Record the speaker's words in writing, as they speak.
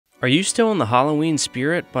Are you still in the Halloween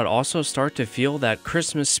spirit but also start to feel that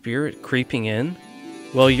Christmas spirit creeping in?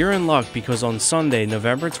 Well, you're in luck because on Sunday,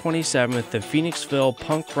 November 27th, the Phoenixville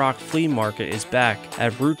Punk Rock Flea Market is back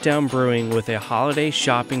at Root Down Brewing with a holiday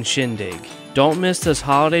shopping shindig. Don't miss this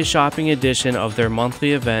holiday shopping edition of their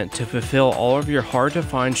monthly event to fulfill all of your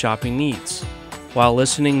hard-to-find shopping needs, while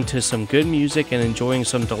listening to some good music and enjoying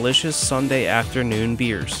some delicious Sunday afternoon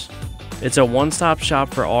beers. It's a one-stop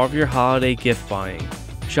shop for all of your holiday gift buying.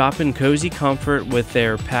 Shop in cozy comfort with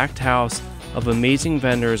their packed house of amazing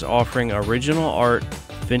vendors offering original art,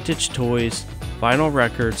 vintage toys, vinyl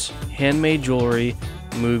records, handmade jewelry,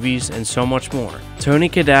 movies, and so much more. Tony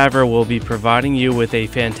Cadaver will be providing you with a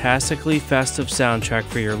fantastically festive soundtrack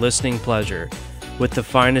for your listening pleasure, with the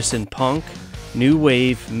finest in punk, new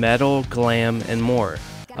wave, metal, glam, and more,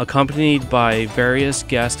 accompanied by various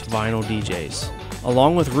guest vinyl DJs.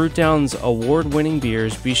 Along with Root Down's award-winning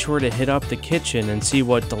beers, be sure to hit up the kitchen and see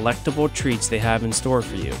what delectable treats they have in store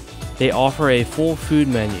for you. They offer a full food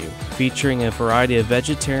menu, featuring a variety of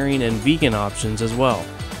vegetarian and vegan options as well.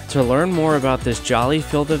 To learn more about this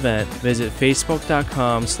jolly-filled event, visit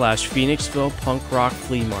facebook.com/Phoenixville Punk Rock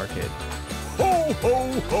Flea Market. Ho,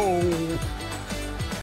 ho, ho!